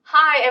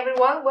Hi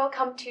everyone,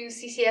 welcome to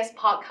CCS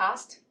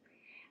podcast.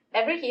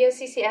 Every year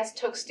CCS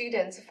took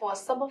students for a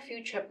summer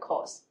field trip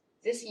course.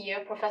 This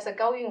year, Professor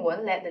Gao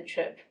Yunwen led the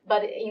trip,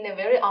 but in a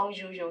very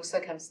unusual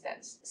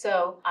circumstance.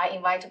 So I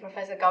invited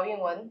Professor Gao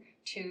Yunwen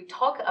to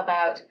talk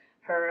about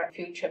her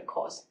field trip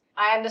course.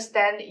 I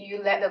understand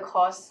you led the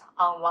course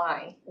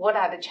online. What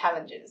are the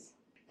challenges?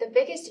 The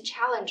biggest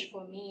challenge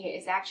for me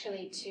is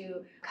actually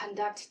to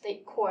conduct the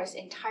course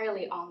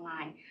entirely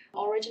online.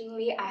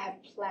 Originally, I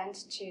had planned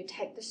to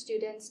take the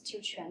students to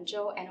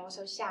Quanzhou and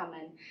also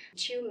Xiamen,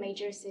 two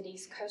major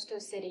cities, coastal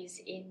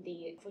cities in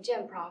the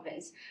Fujian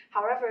province.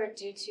 However,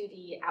 due to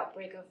the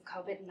outbreak of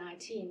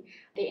COVID-19,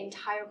 the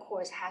entire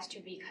course has to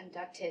be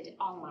conducted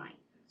online.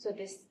 So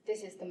this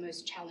is the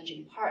most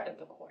challenging part of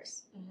the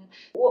course. Mm-hmm.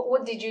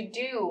 What did you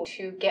do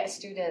to get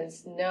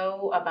students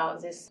know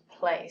about this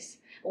place?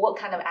 What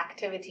kind of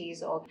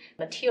activities or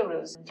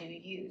materials do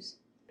you use?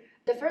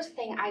 The first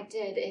thing I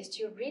did is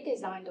to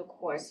redesign the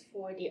course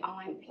for the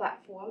online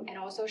platform and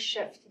also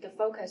shift the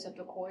focus of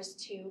the course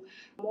to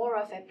more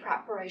of a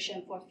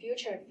preparation for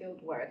future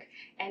fieldwork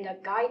and a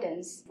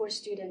guidance for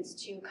students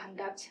to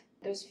conduct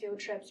those field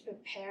trips,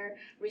 prepare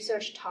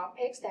research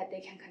topics that they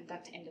can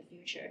conduct in the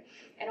future.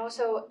 And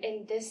also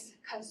in this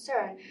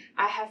concern,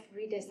 I have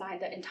redesigned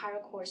the entire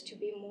course to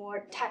be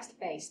more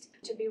text-based,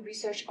 to be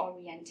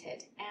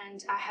research-oriented.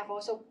 And I have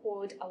also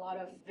pulled a lot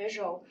of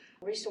visual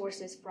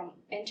resources from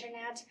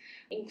internet,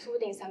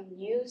 including some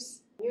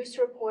news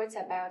reports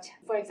about,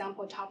 for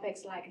example,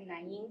 topics like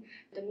Nanying,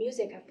 the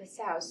music of the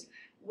South,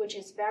 which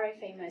is very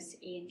famous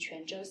in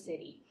Quanzhou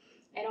City.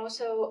 And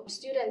also,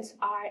 students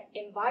are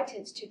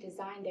invited to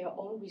design their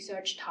own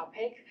research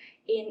topic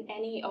in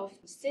any of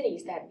the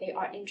cities that they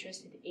are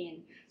interested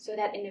in, so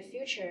that in the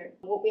future,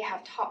 what we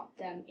have taught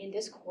them in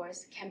this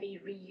course can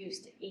be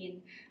reused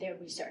in their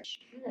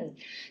research.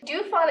 Do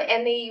you find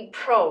any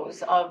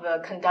pros of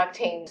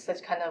conducting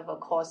such kind of a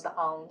course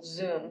on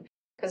Zoom?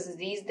 Because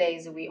these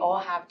days we all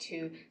have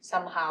to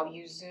somehow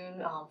use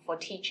Zoom for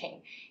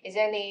teaching. Is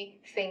there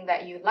anything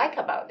that you like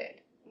about it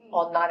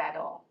or not at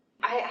all?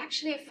 I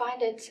actually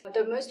find it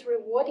the most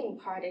rewarding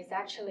part is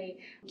actually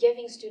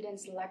giving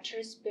students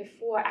lectures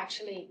before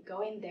actually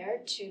going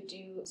there to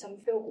do some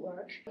field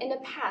work. In the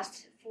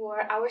past,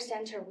 for our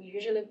center, we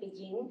usually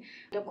begin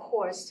the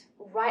course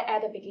right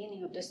at the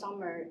beginning of the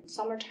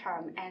summer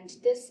term, and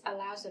this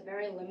allows a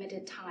very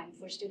limited time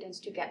for students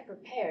to get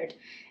prepared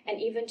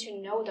and even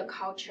to know the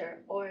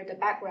culture or the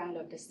background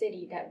of the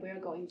city that we're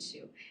going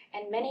to.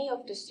 And many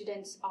of the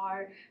students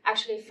are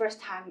actually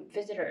first-time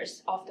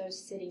visitors of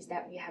those cities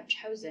that we have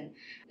chosen.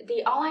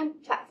 The online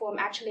platform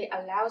actually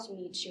allows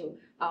me to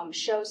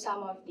show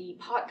some of the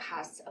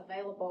podcasts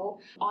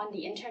available on the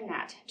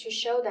internet to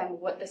show them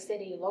what the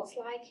city looks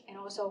like and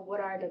also what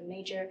are the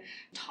major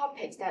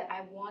topics that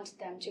I want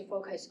them to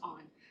focus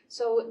on.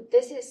 So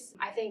this is,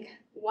 I think,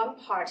 one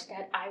part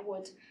that I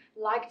would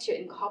like to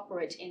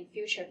incorporate in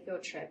future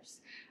field trips.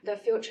 The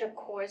field trip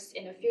course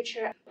in the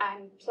future,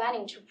 I'm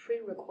planning to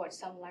pre-record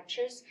some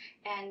lectures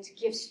and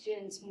give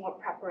students more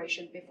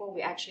preparation before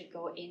we actually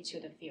go into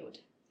the field.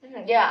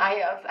 Yeah,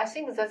 I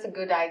think that's a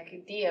good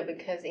idea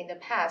because in the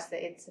past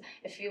it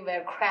feels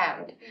very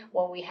cramped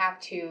when we have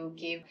to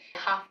give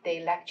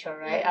half-day lecture,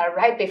 right?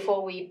 Right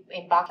before we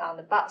embark on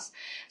the bus.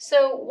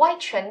 So why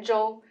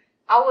Quanzhou?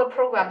 Our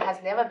program has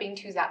never been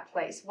to that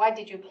place. Why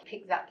did you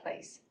pick that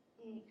place?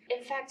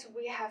 In fact,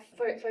 we have,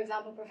 for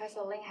example,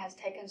 Professor Ling has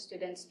taken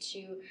students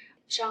to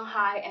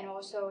Shanghai and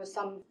also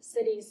some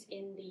cities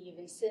in the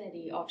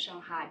vicinity of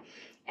Shanghai.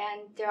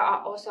 And there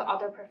are also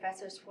other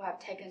professors who have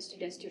taken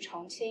students to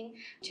Chongqing,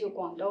 to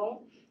Guangdong.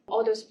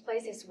 All those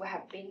places we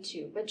have been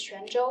to, but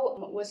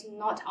Quanzhou was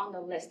not on the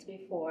list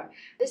before.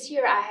 This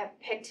year I have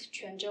picked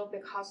Quanzhou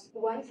because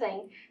one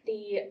thing,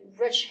 the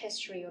rich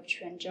history of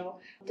Quanzhou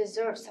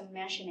deserves some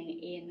mentioning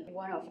in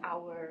one of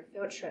our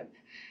field trip.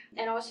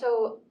 And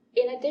also,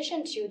 in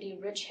addition to the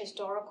rich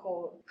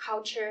historical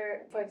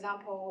culture, for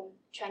example,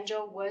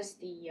 Quanzhou was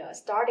the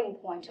starting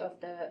point of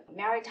the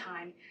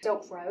maritime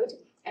Silk Road.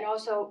 And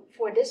also,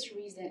 for this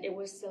reason, it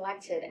was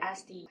selected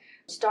as the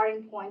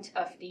starting point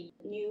of the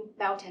new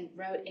Belt and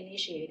Road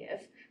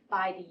Initiative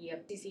by the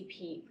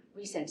CCP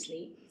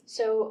recently.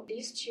 So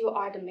these two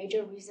are the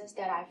major reasons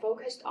that I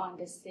focused on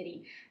this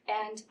city.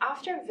 And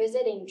after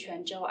visiting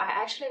Quanzhou, I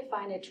actually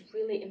find it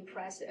really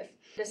impressive.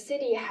 The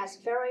city has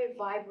very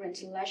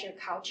vibrant leisure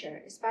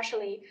culture,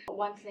 especially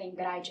one thing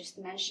that I just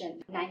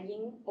mentioned,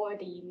 Nanying, or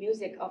the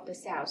music of the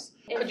South.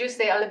 Could you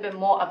say a little bit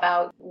more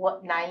about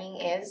what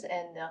Nanying is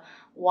and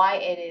why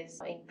it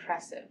is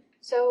impressive?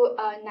 So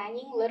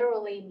Nanying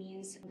literally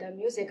means the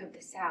music of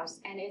the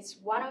South, and it's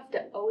one of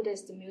the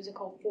oldest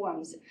musical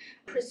forms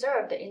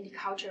preserved in the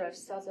culture of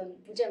southern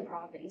Fujian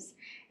province.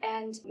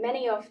 And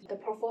many of the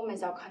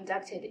performances are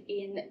conducted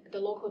in the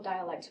local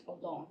dialect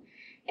alone.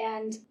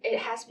 And it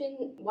has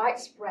been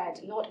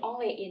widespread not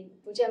only in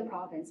Fujian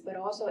province, but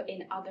also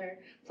in other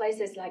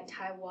places like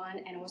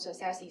Taiwan and also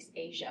Southeast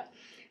Asia.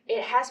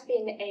 It has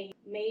been a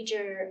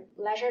major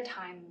leisure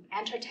time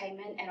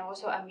entertainment and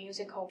also a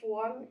musical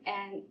form,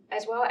 and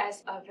as well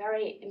as a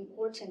very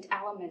important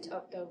element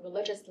of the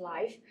religious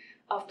life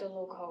of the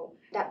local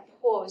that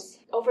pulls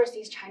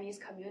overseas Chinese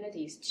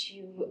communities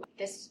to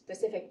this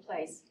specific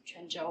place,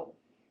 Quanzhou.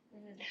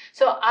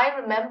 So I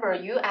remember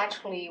you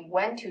actually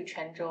went to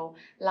Quanzhou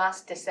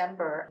last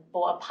December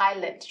for a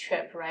pilot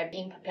trip, right,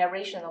 in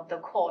preparation of the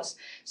course.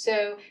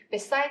 So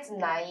besides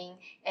Nanying,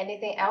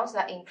 anything else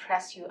that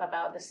impressed you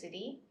about the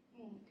city?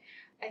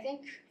 I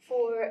think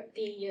for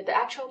the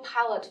actual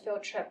pilot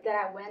field trip that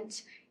I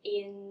went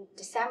in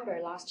December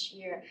last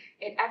year,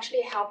 it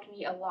actually helped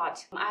me a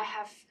lot. I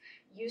have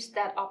used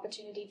that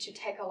opportunity to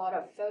take a lot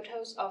of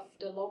photos of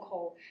the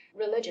local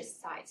religious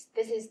sites.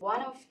 This is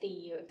one of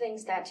the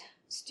things that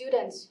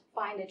students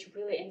find it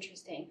really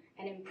interesting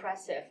and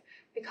impressive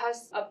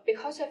because of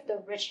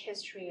the rich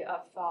history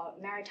of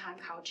maritime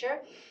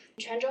culture.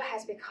 Quanzhou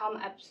has become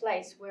a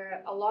place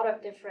where a lot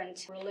of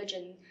different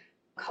religions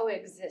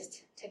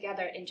coexist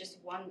together in just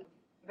one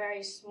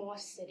very small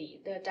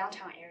city, the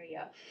downtown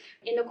area.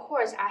 In the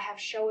course, I have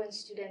shown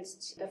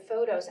students the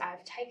photos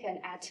I've taken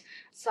at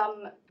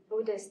some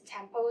Buddhist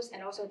temples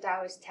and also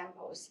Taoist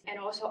temples, and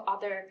also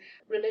other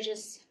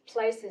religious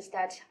places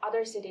that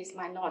other cities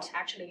might not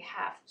actually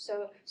have.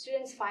 So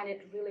students find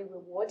it really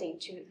rewarding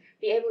to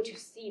be able to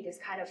see this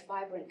kind of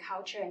vibrant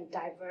culture and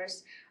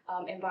diverse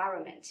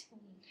environment.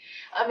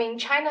 I mean,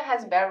 China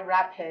has very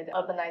rapid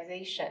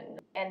urbanization,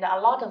 and a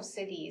lot of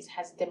cities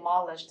has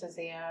demolished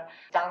their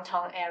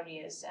downtown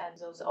areas and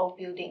those old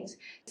buildings.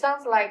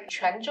 Sounds like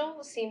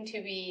Quanzhou seem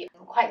to be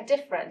quite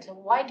different.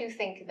 Why do you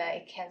think that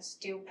it can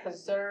still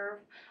preserve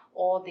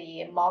all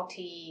the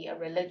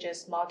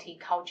multi-religious,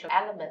 multicultural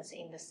elements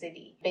in the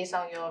city? Based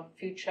on your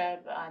field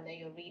trip and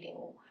your reading,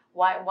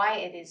 why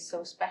it is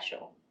so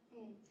special?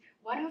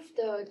 One of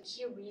the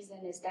key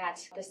reasons is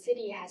that the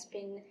city has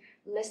been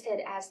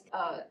listed as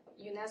a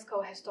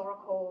UNESCO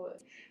historical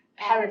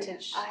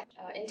heritage,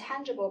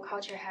 intangible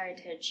cultural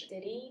heritage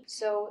city.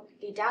 So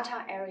the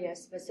downtown area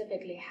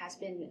specifically has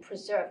been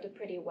preserved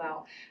pretty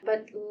well.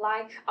 But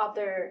like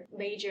other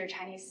major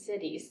Chinese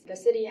cities, the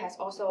city has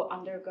also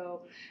undergone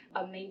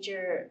a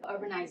major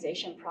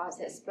urbanization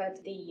process.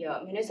 But the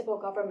municipal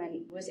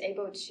government was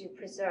able to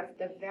preserve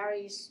the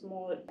very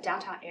small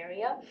downtown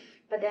area,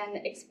 but then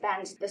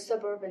expand the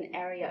suburban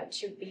area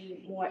to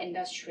be more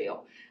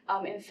industrial.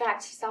 In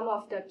fact, some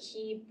of the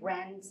key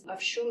brands of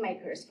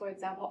shoemakers, for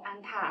example,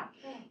 Anta,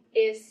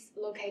 is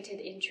located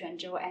in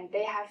Quanzhou, and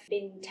they have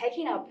been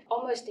taking up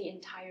almost the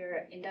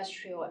entire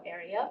industrial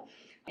area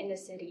in the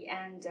city.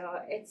 And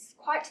it's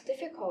quite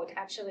difficult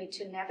actually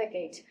to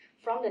navigate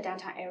from the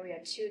downtown area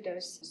to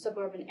those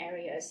suburban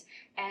areas,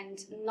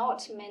 and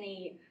not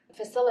many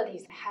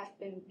facilities have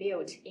been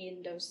built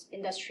in those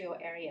industrial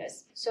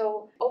areas.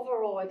 So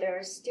overall, there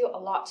is still a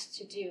lot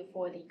to do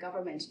for the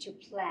government to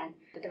plan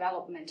the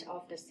development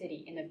of the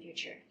city in the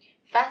future.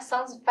 That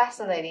sounds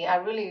fascinating. I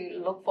really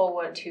look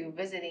forward to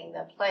visiting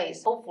the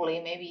place, hopefully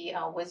maybe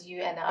with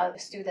you and other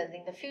students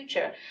in the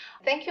future.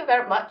 Thank you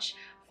very much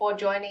for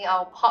joining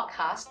our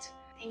podcast.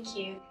 Thank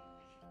you.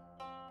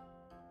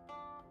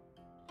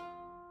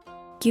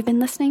 You've been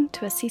listening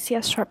to a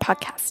CCS Short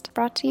podcast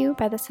brought to you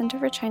by the Center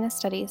for China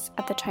Studies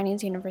at the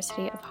Chinese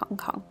University of Hong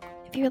Kong.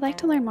 If you would like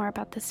to learn more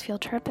about this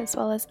field trip as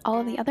well as all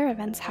of the other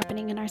events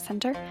happening in our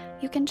center,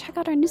 you can check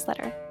out our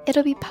newsletter.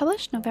 It'll be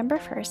published November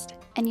 1st,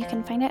 and you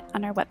can find it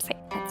on our website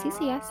at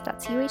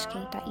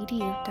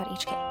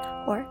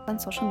ccs.cuhk.edu.hk or on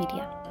social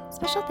media.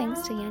 Special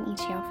thanks to Yan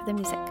Yiqiao for the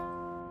music.